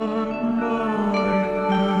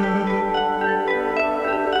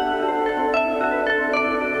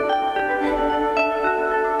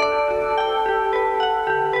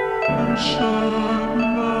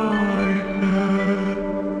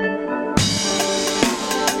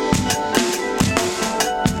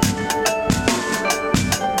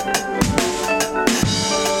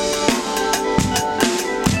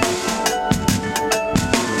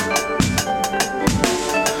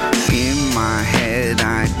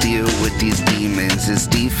deal with these demons. It's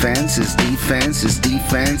defense, it's defense, it's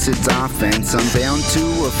defense, it's offense. I'm bound to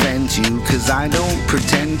offend you, cause I don't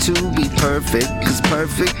pretend to be perfect, cause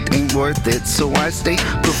perfect ain't worth it. So I stay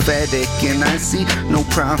prophetic and I see no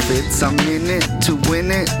profits. I'm in it to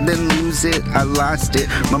win it, then lose it, I lost it.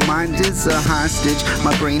 My mind is a hostage,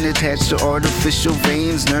 my brain attached to artificial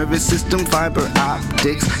veins, nervous system fiber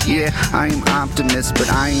optics. Yeah, I am optimist, but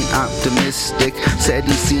I ain't optimistic. Said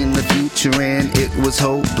he seen the future and it was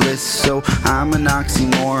hopeless. So I'm an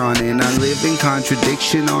oxymoron and I live in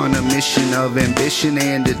contradiction, on a mission of ambition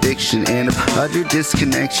and addiction, and of utter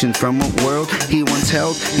disconnection from a world he once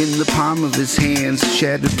held in the palm of his hands.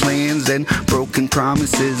 Shattered plans and broken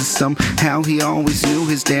promises. Somehow he always knew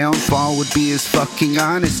his downfall would be his fucking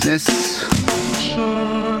honestness.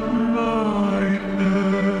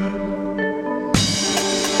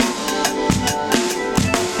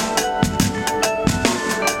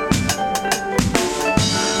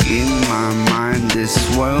 In my mind, this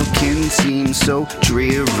world can seem so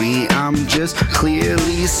dreary. I'm just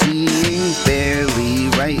clearly seeing barely.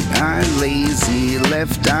 Right eye lazy,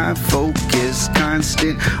 left eye focused,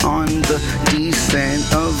 constant on the descent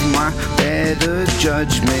of my better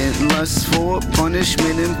judgment. Lust for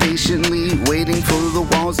punishment, impatiently waiting for the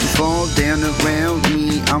walls to fall down around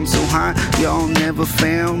me. I'm so high, y'all never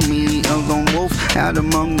found me. A lone wolf out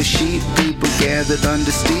among the sheep, people gathered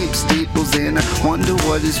under steep steeples, and I wonder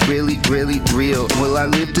what is really, really real. Will I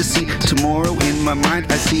live to see tomorrow? In my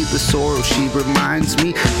mind I see the sorrow. She reminds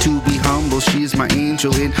me to be humble. She's my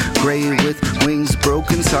angel in gray with wings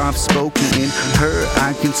broken, soft spoken. In her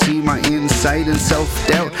I can see my insight and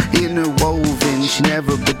self-doubt interwoven. She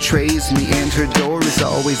never betrays me and her door is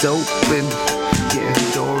always open. Yeah,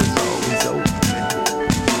 her door is always open.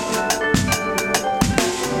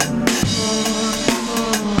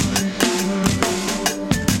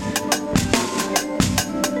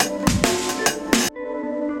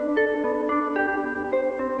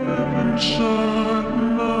 Inside.